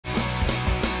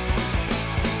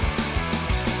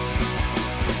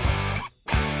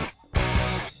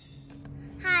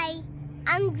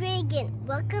Megan.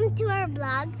 Welcome to our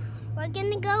vlog. We're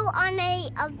gonna go on a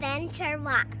adventure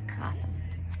walk. Awesome.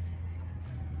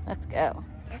 Let's go.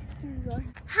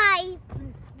 Hi,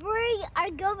 we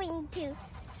are going to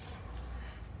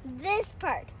this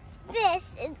part. This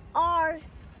is our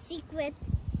secret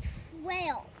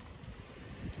trail.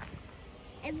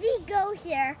 And we go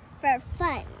here for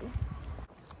fun.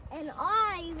 And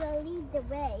I will lead the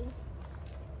way.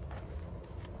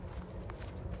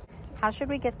 How should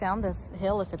we get down this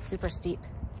hill if it's super steep?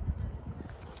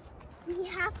 We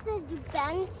have to do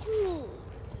bent knees.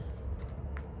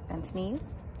 Bent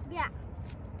knees? Yeah.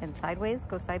 And sideways?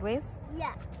 Go sideways?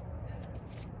 Yeah.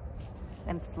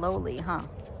 And slowly, huh?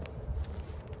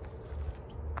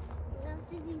 You have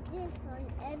to do this on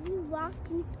every rock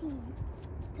you see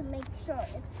to make sure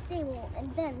it's stable.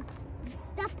 And then you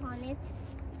step on it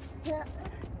to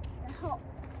help.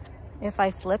 If I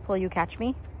slip, will you catch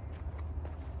me?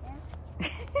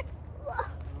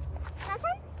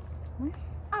 Cousin?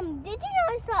 Did you know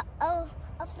I saw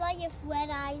a fly with red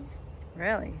eyes?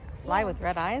 Really? A fly with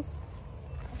red eyes?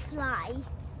 A fly.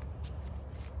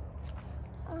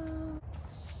 How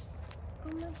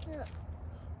much?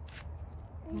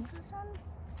 Cousin,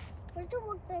 where's the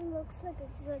one that looks like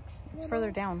it's like? It's further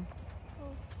down.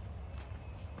 Oh.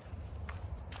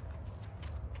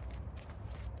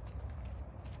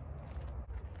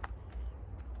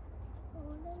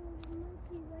 Then it might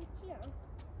be right here.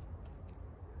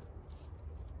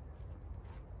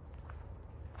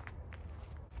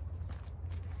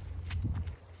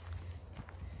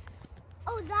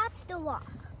 Oh, that's the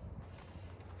rock.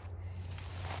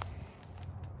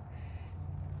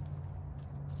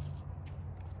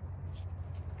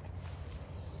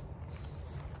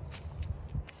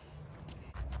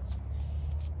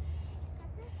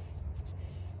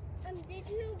 Did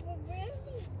you know we're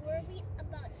really worried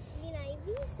about green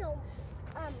ivy? So,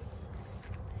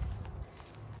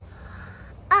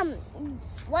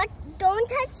 what? Don't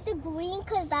touch the green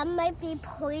because that might be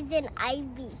poison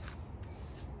ivy.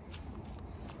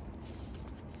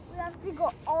 We have to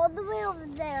go all the way over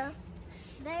there.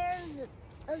 There's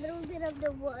a little bit of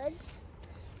the woods.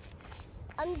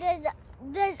 There's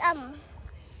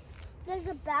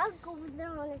a bag over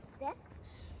there on a stick.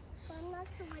 So I'm not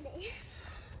sure what it is.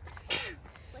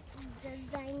 What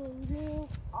designing means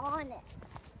on it.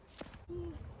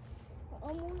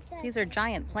 These are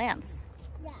giant plants.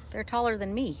 Yeah. They're taller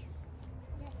than me.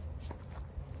 Yeah.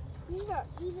 These are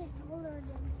even taller than.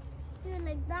 They're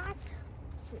like that.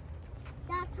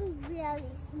 That's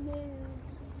really smooth.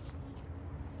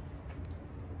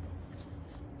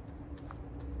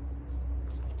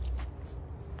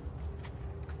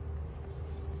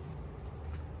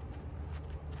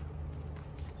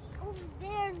 Over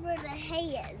there's where the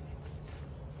hay is.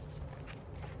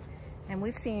 And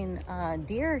we've seen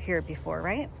deer here before,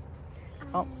 right?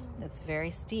 Oh, it's very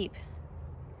steep.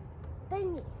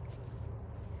 Bunny.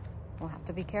 We'll have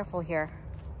to be careful here.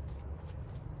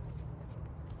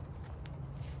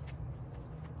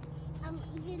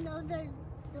 Even though there's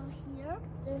still here,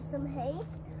 there's some hay.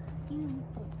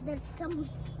 There's some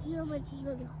here which is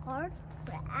really hard,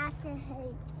 but at the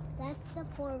hay, that's the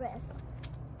forest.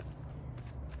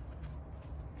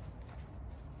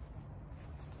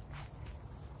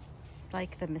 It's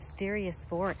like the mysterious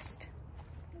forest.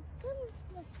 It's the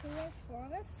mysterious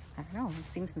forest. I don't know,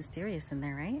 it seems mysterious in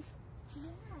there, right?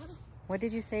 Yeah. What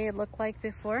did you say it looked like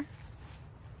before?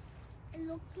 It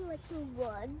looked like the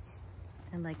woods.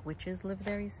 And like witches live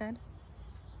there, you said?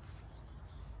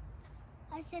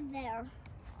 I said there.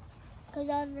 Because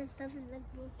all the stuff is like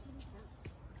looking out.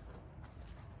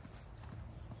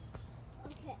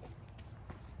 Okay.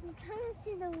 You kind of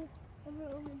see the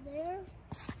over there.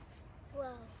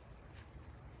 Whoa.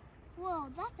 Whoa,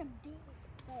 that's a big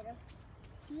spider.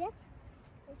 See it?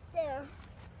 Right there.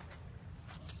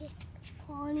 See it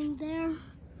crawling there.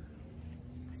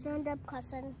 Stand up,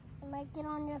 cousin. I might get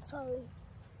on your phone.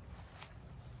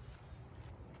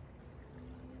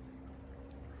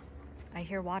 I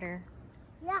hear water.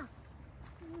 Yeah,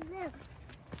 over there.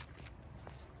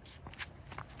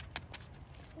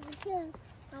 Over here.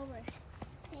 Over.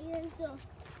 Here's the,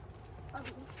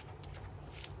 let's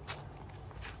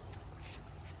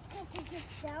go take it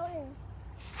down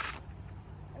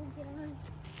and get on.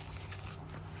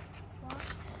 Walk.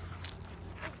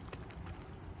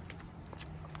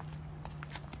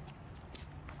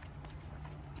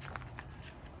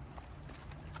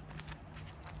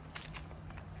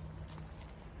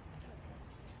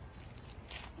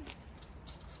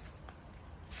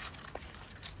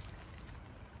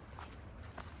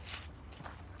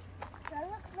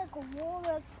 Like a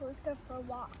roller coaster for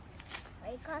walks,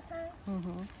 right, cousin?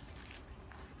 Mm-hmm.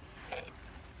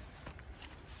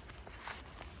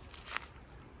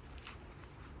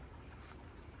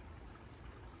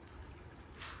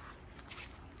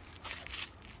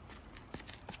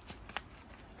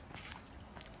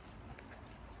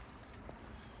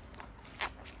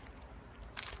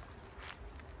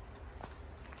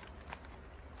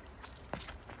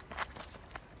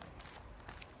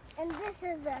 And this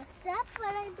is a step,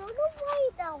 but I don't know why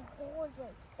the hole is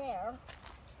right there.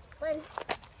 But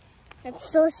it's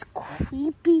so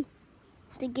creepy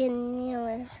to get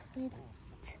near it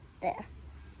there.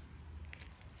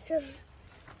 So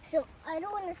I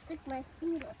don't want to stick my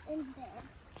feet in there.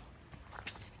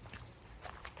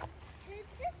 Should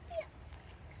this be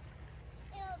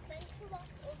a venture walk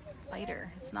over there?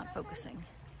 Spider, it's not focusing.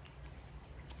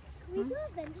 Can we do a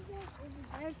venture walk over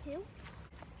there too?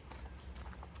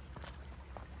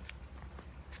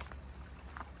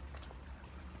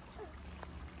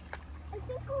 I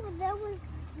think over there was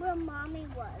where Mommy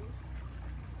was.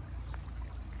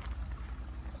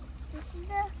 This is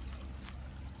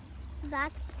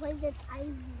that's poison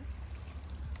ivy.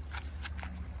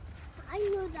 I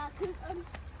know that because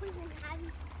poison ivy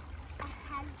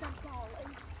has the ball.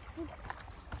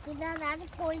 See that? That's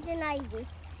poison ivy.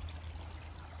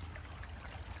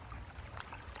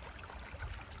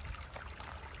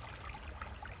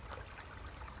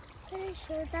 Can I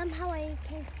show them how I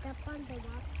can step on the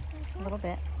rocks? A little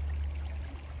bit.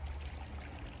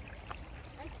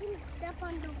 I can step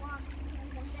on the rocks a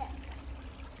little bit.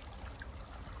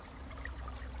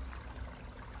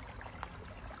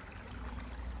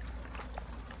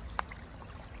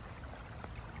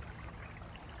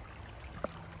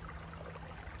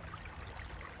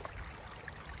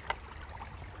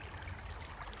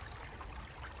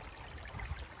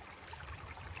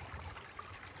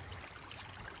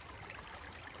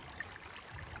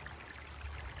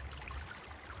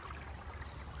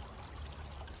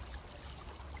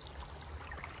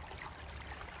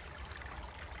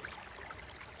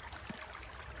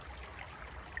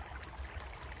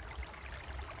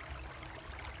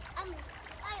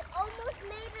 I almost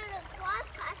made it across,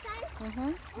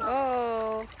 Hassan.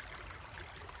 Oh.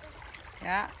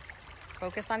 Yeah.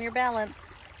 Focus on your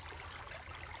balance.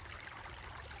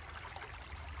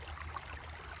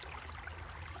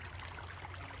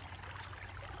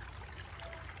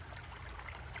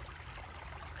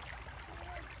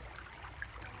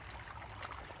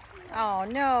 Oh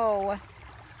no.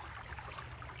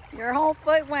 Your whole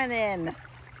foot went in.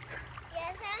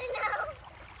 Yes, I know.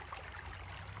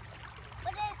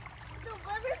 But the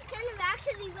weather's kind of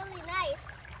actually really nice.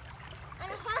 On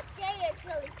a hot day, it's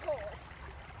really cold.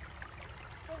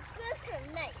 So it feels kind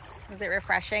of nice. Is it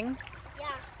refreshing? Yeah.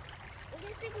 I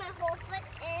can stick my whole foot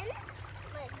in,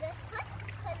 this foot,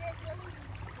 because it's really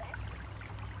fresh.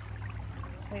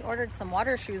 We ordered some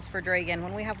water shoes for Dragon.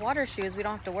 When we have water shoes, we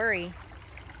don't have to worry.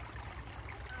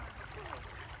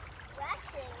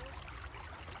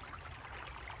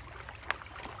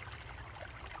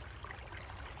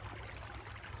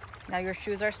 Now your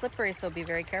shoes are slippery, so be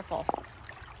very careful.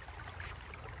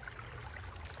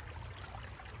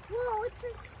 Whoa, it's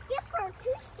a skipper,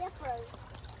 2 skippers.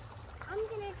 I'm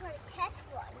gonna try to catch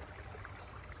one.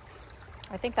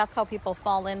 I think that's how people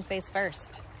fall in face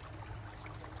first.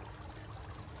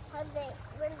 When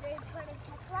they try to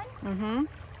catch one? Mm-hmm.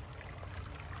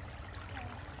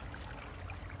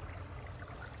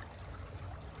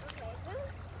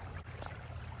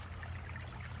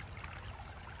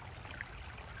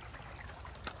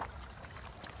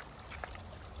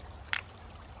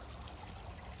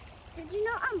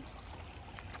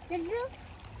 Did you know,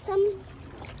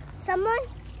 someone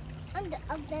on the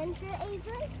Adventure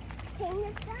Agent came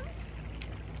with them?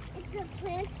 It's a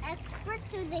plant expert,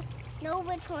 so they know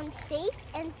which one's safe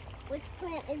and which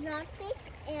plant is not safe,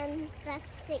 and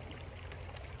that's safe.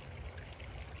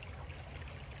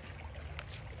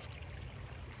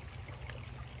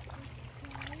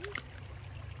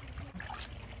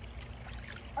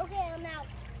 Okay, I'm out.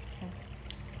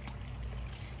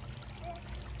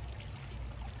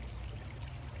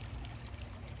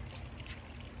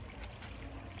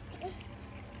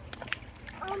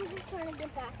 I'm just trying to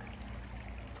get back.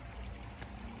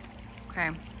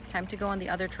 Okay, time to go on the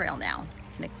other trail now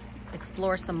and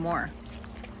explore some more.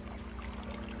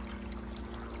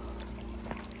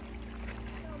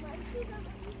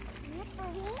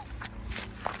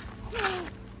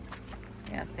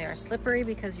 Yes, they are slippery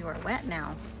because you are wet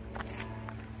now.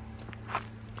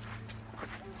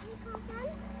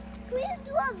 Can we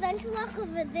do a venture walk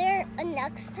over there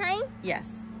next time?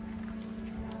 Yes.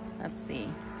 Let's see.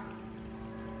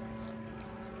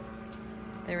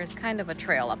 There is kind of a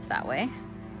trail up that way.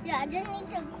 Yeah, I just need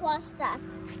to cross that.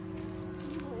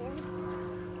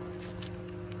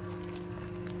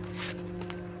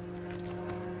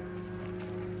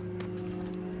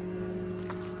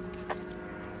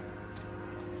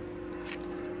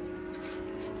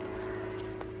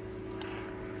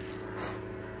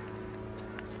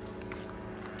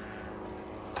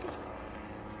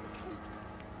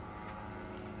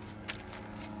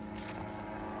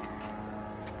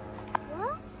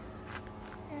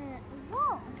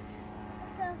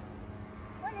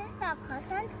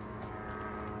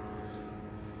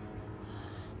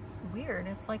 weird.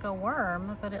 It's like a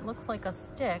worm, but it looks like a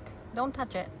stick. Don't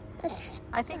touch it.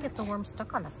 I think it's a worm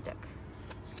stuck on a stick.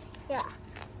 Yeah.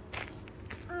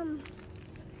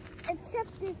 Except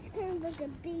it's kind of like a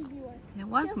baby one. It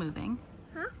was moving.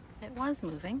 Huh? It was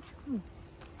moving.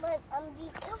 But be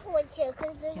careful with it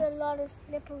because there's a lot of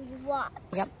slippery rocks.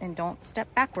 Yep, and don't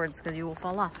step backwards because you will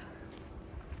fall off.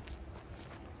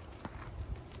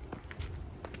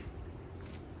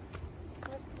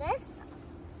 Like this?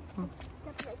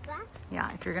 Step like that?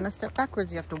 Yeah, if you're gonna step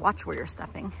backwards, you have to watch where you're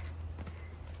stepping.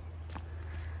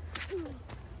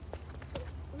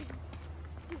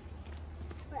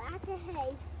 We're at the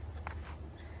hay.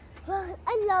 Well,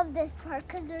 I love this part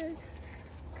because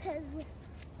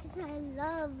I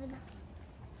love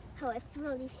how it's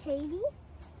really shady.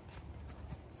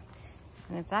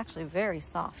 And it's actually very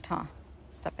soft, huh?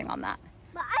 Stepping on that.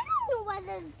 But I don't know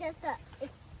whether it's just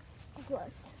it's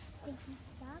gross.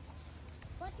 Stop.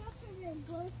 Watch out for the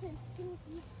gross and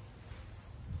stinky.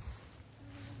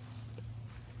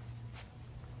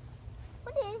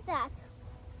 What is that?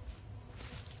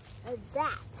 A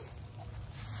bat.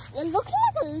 It looks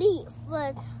like a leaf,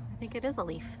 but I think it is a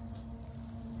leaf.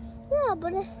 yeah,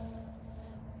 but it's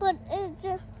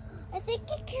I think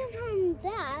it came from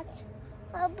that,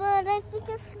 but I think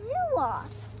it flew off.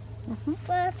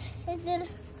 But is it?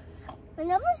 I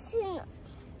never seen.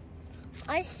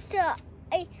 I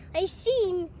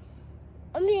seen.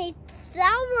 I mean,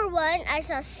 flower one. I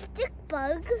saw stick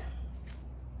bug.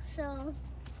 So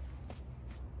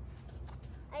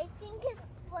I think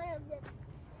it's one of the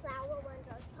flower ones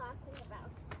I was talking about.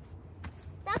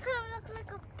 That kind of looks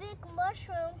like a big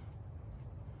mushroom.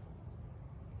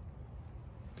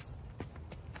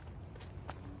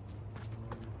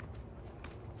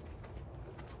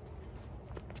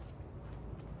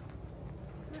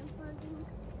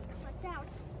 Watch out.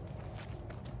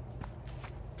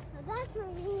 Now that's where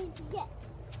we need to get.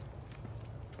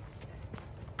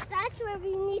 That's where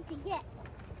we need to get.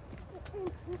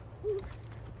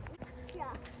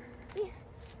 Yeah.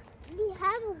 We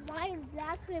have a wild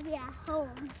blackberry at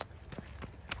home.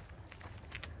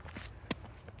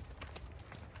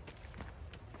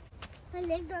 My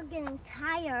legs are getting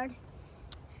tired.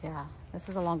 Yeah, this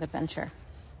is a long adventure.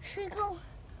 Should we go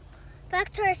back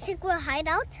to our secret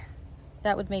hideout?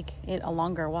 That would make it a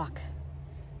longer walk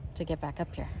to get back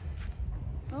up here.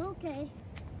 Okay.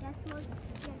 Guess we'll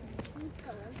keep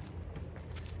going.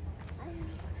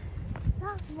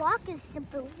 That rock is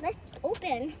simple. Let's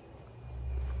open.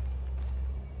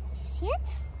 Do you see it?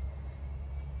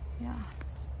 Yeah.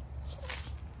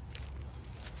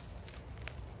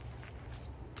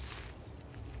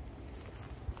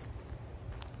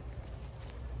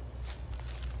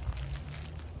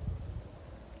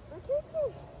 What do you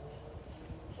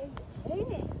think is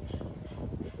in it?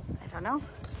 I don't know.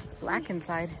 It's black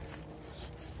inside.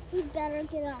 We better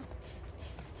get up.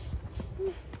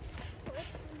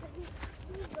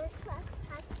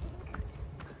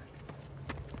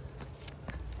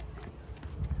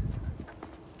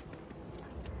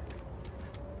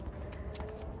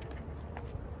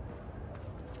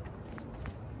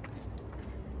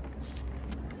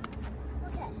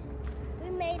 Okay, we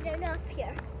made it up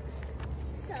here.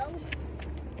 So,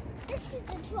 this is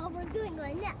the trail we're doing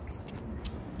right next.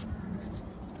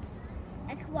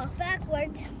 I can walk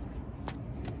backwards.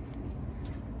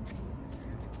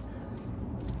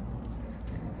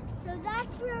 So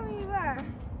that's where we were,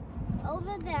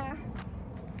 over there.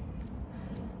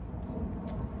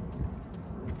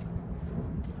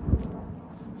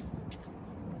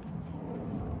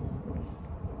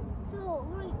 So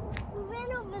we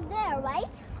went over there, right?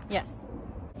 Yes.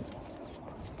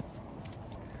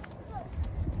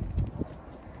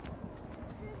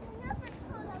 There's another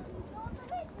trail that we go all the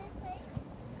way this way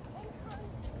and come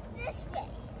this way.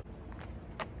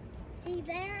 See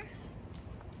there?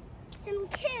 Some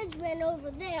kids went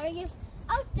over there. You're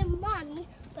out their mommy,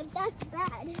 but that's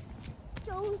bad.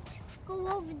 Don't go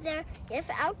over there if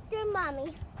out their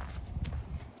mommy.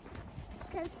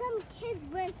 Because some kids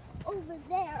went over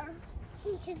there.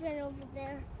 Some kids went over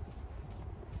there.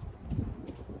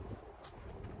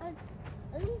 I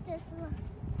think there's one.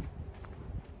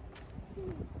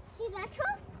 See that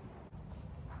truck?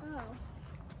 Oh.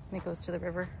 And it goes to the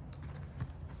river.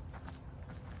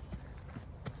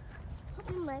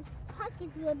 Hoping my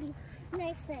pockets will be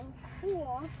nice and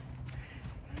cool.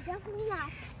 Definitely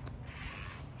not.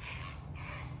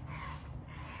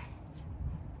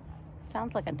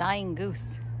 Sounds like a dying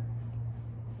goose.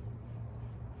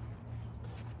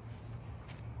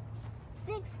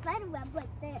 Big spider web right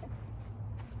there.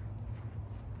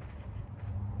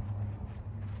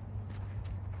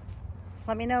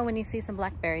 Let me know when you see some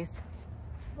blackberries.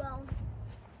 Well,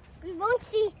 we won't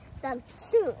see them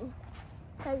soon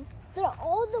because they're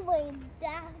all the way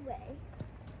that way.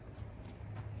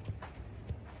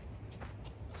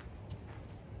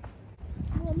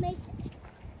 We'll make it.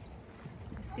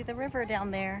 I see the river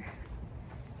down there.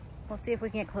 We'll see if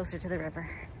we can get closer to the river.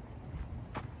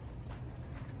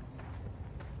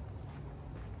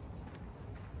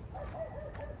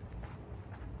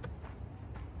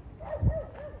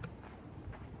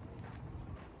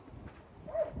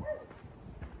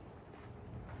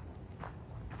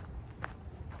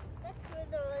 That's where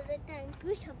there was a dang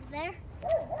goose over there.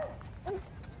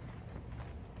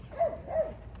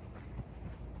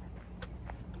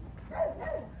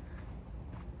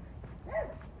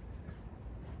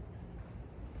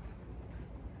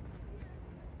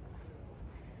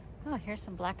 Oh, here's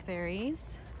some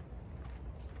blackberries.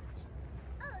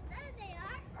 Oh, there they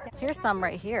are. Here's some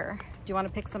right here. Do you want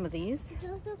to pick some of these?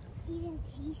 Those look even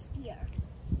tastier.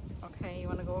 Okay, you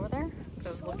want to go over there?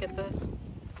 Because look at the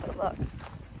look.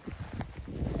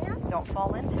 Yeah. Don't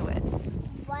fall into it.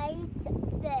 Right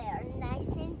there, nice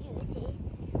and juicy.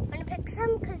 Want to pick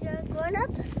some because you're a grown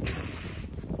up?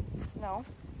 No,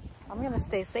 I'm going to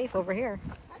stay safe over here.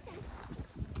 Okay,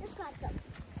 just got them.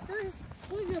 Those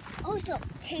are also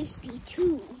tasty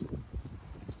too.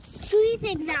 Should we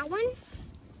pick that one?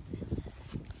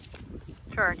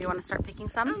 Sure. Do you want to start picking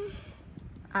some?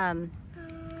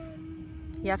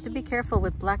 You have to be careful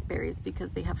with blackberries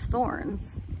because they have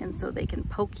thorns, and so they can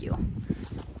poke you.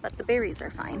 But the berries are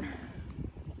fine.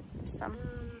 Here's some.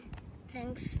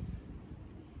 Thanks.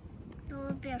 That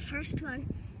will be our first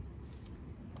one.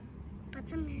 Put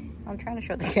some in. I'm trying to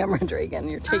show the camera, Dragon,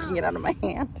 and you're taking it out of my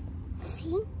hand.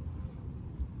 See?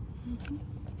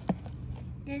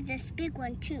 There's this big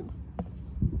one too.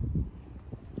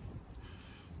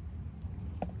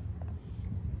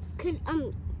 Could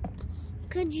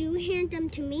you hand them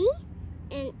to me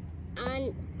and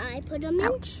I put them in?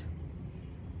 Ouch.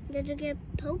 Did you get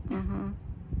poked? Mm-hmm.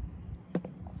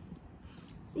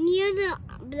 Near the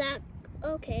black.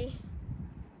 Okay.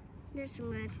 There's some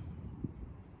red.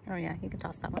 Oh yeah, you can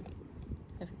toss that one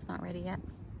if it's not ready yet.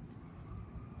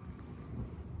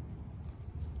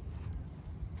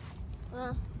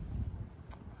 Well,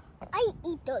 I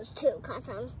eat those too, cause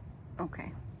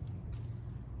Okay.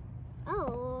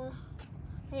 Oh,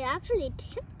 I actually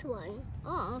picked one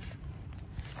off.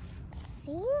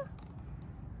 See?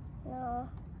 No.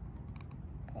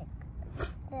 Pick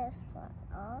this one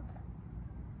off.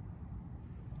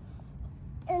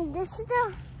 And this is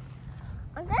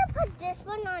I'm gonna put this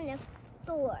one on the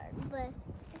thorn, but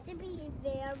you have to be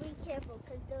very careful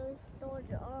because those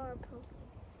thorns are poking.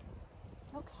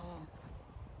 Okay.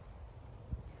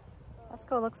 Let's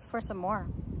go look for some more.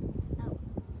 Oh.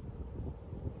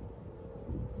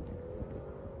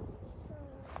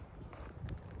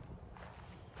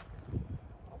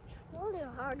 It's really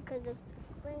hard because the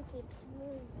thing keeps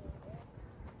moving.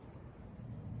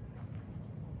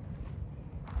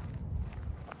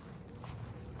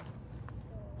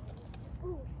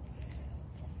 Ooh.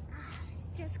 It's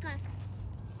just got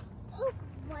poked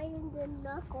right in the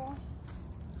knuckle.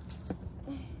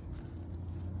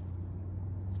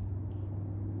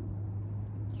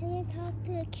 Can you talk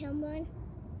to the camera?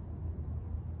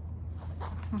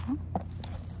 Mm-hmm.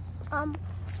 I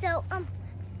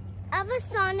have a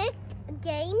Sonic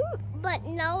game, but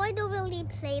now I don't really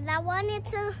play that one.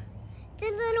 It's a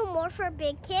little more for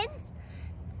big kids,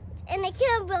 and I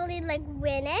can't really like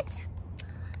win it.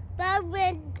 But I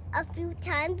win a few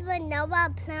times. But now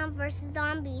I'm Plants vs.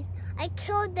 Zombies. I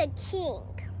killed the king.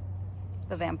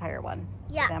 The vampire one.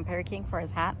 Yeah. The vampire king for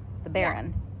his hat. The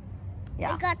Baron.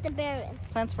 Yeah. I got the Baron.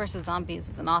 Plants vs. Zombies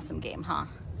is an awesome game, huh?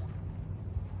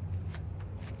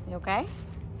 You okay?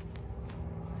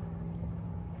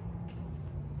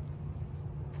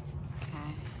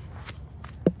 Okay.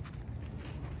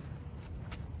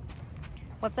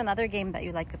 What's another game that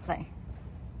you like to play?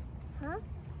 Huh?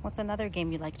 What's another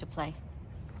game you like to play?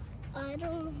 I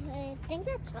think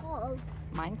that's called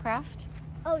Minecraft?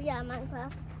 Oh yeah,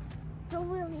 Minecraft. Don't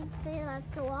really play that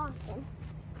so often.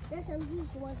 There's some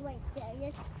huge ones right there.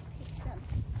 Let's pick them.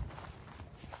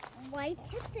 Right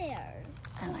there.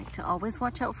 I like to always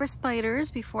watch out for spiders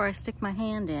before I stick my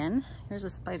hand in. Here's a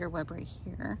spider web right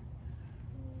here.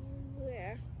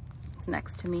 Where? It's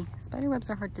next to me. Spider webs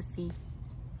are hard to see.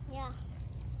 Yeah.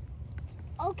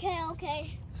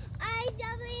 Okay. I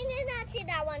definitely did not see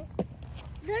that one.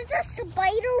 There's a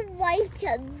spider right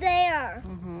there.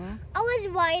 Mm-hmm. I was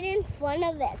right in front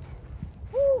of it.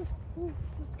 Ooh.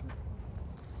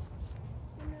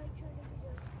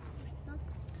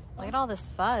 Look at all this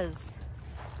fuzz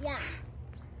Yeah.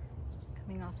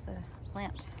 coming off the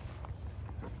plant.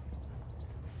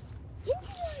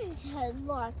 Tinky has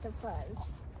lots of fun.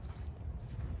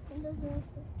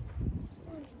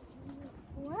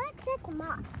 What? That's a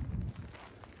moth.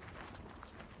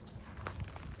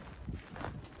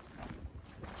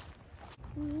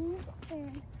 Move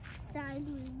and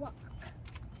sidewalk.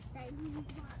 Sidewalk.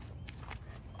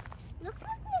 Looks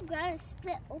like the ground is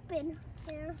split open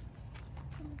here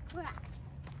in the grass.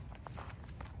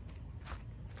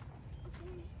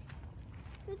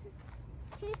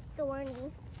 It's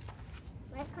thorny.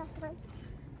 My customer.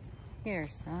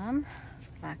 Here's some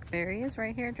blackberries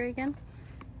right here, Dragon.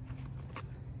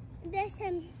 There's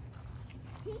some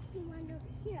tasty ones over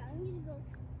here. I'm gonna go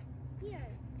here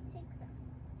and take some.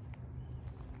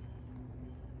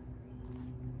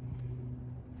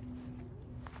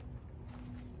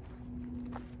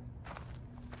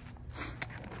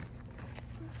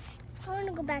 I want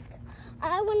to go back.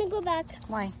 I want to go back.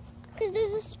 Why? Because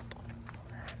there's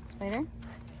a spider.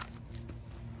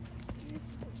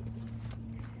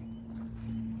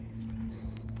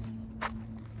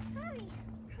 Hurry.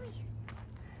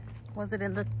 Was it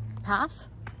in the path?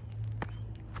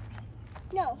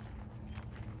 No,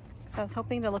 So I was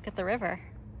hoping to look at the river.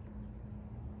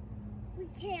 we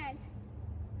can't.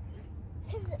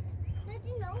 Because did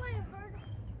you know I heard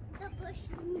the bush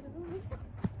move?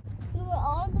 We were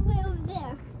all the way over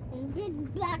there. And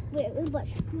big blackberry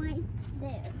bush right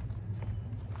there.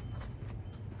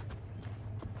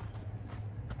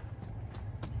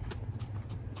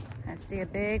 I see a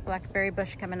big blackberry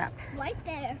bush coming up. Right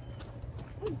there.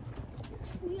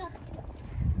 Yeah.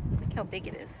 Look how big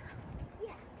it is.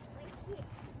 Yeah, right here.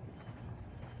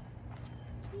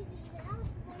 See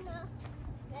that?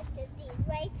 That's the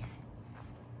right.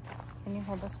 Can you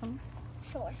hold this one?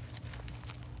 Sure.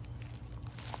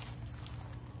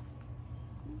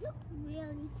 Look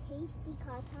really tasty,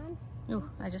 Cotton. Ooh,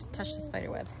 I just touched the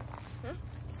spider web. Huh?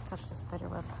 Just touched the spider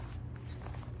web.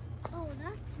 Oh,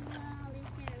 that's really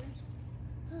scary.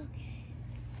 Okay.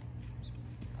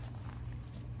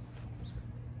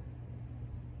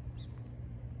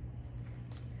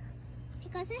 Hey,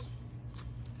 cousin.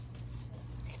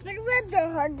 Spider webs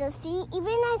are hard to see. Even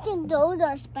I think those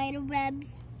are spider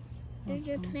webs. Those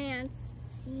are plants.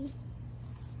 See?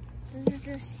 Those are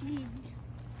just seeds.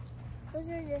 Those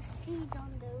are just seeds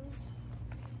on those.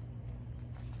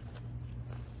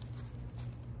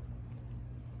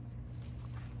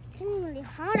 It's getting really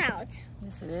hot out.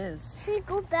 Yes, it is. Should we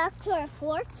go back to our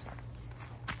fort?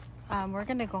 We're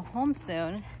gonna go home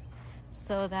soon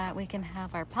so that we can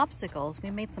have our popsicles. We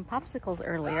made some popsicles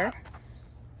earlier.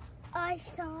 I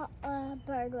saw a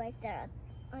bird right there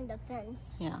on the fence.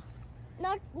 Yeah.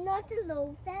 Not the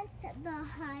low fence, the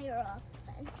higher up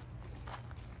fence.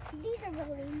 These are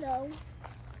really low.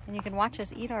 And you can watch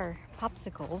us eat our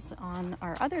popsicles on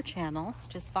our other channel,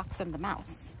 which is Fox and the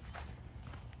Mouse.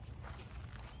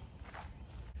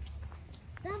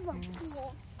 That looks There's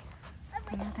cool.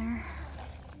 another.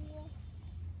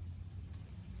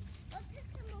 Let's pick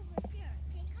some over here.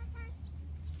 Okay, Cousin?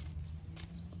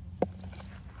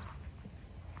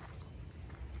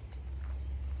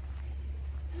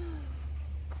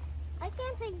 I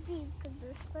can't pick these because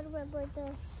there's spider web right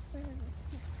there.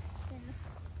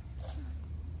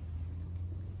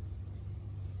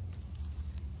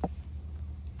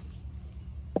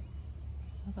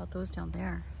 What about those down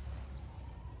there?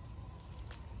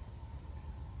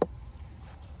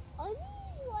 Are these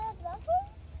wild blackberries?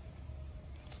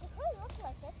 They kind of look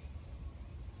like it.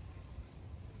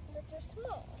 But they're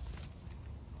small.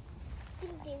 I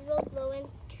think these will blow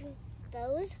into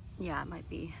those. Yeah, it might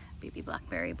be baby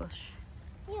blackberry bush.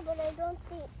 Yeah, but I don't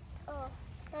think. Oh,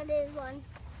 that is one.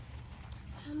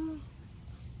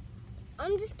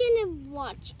 I'm just gonna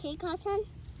watch, okay, cousin?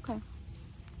 Okay.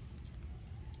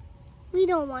 We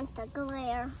don't want the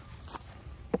glare.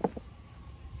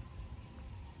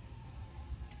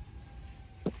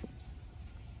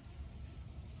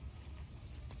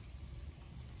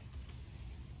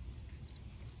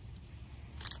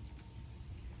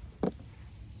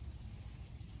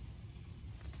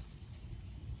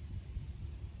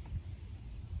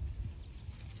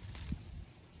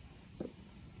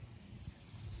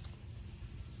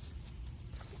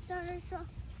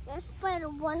 That spider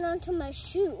went onto my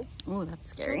shoe. Oh, that's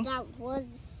scary. But that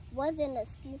wasn't a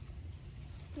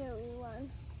scary one.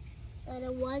 But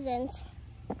it wasn't.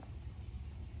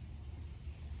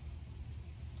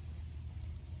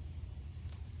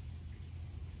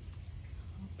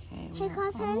 Okay, Hey, we're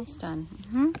cousin? almost done.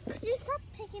 Could you stop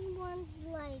picking ones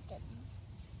like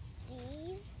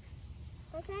these,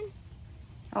 cousin?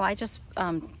 Oh, I just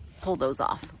pull those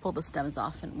off, pull the stems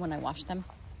off, and when I wash them.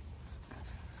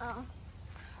 Oh.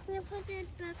 I'm gonna put it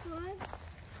back on.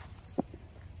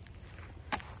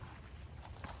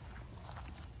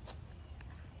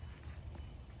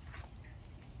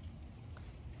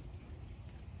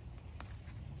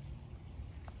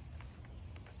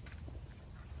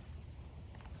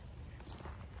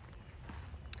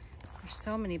 There's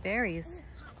so many berries.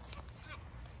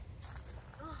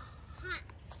 Oh, hot.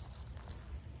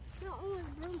 No, only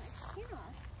burn my skin off.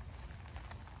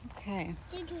 Okay.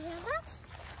 Did you hear that?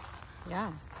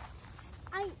 Yeah.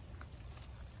 I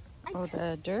Oh,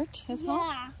 the dirt is yeah,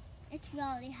 hot? it's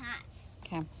really hot.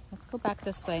 Okay, let's go back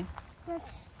this way.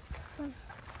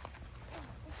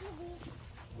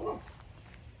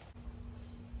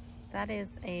 That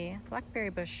is a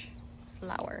blackberry bush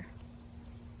flower.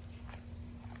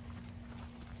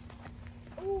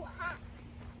 Ooh, hot.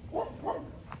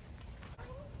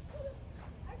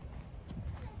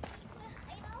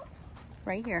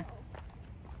 Right here.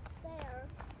 There.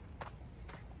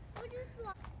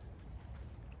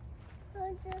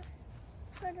 I just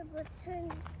try to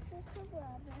pretend just a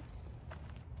rabbit.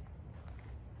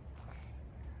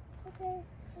 Okay,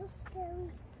 so scary.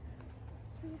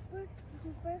 Super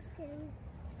duper scary.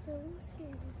 So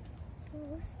scary. So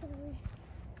scary.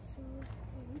 So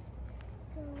scary.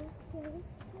 So scary.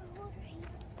 My water hands.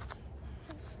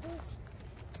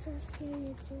 So scary.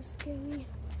 It's so scary.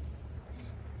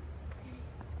 Okay.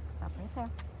 Stop right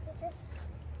there. Just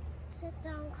sit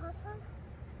down, Cosmo.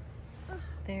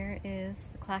 There is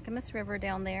the Clackamas River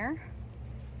down there.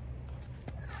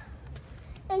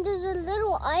 And there's a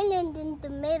little island in the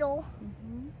middle.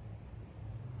 Mm-hmm.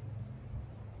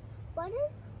 What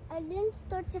is island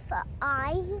starts with an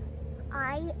I?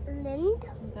 Island?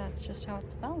 That's just how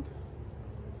it's spelled.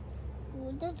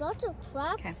 Ooh, there's lots of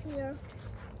crabs here.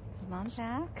 Come on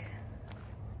back.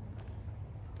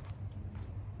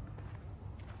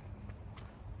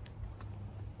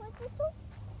 What's this so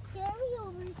scary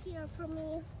over here for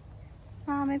me?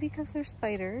 Maybe because there's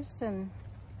spiders and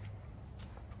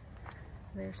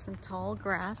there's some tall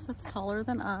grass that's taller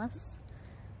than us.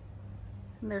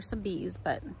 And there's some bees,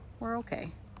 but we're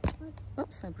okay.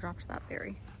 Oops, I dropped that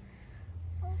berry.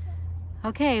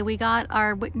 Okay, we got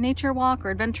our nature walk or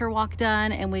adventure walk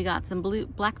done, and we got some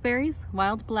blackberries,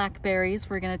 wild blackberries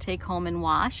we're gonna take home and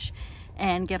wash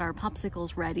and get our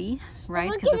popsicles ready,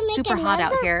 right? Because it's super hot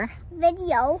out here.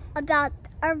 Video about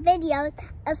our videos.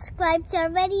 Subscribe to our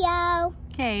video.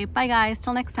 Okay, bye guys,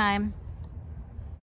 till next time.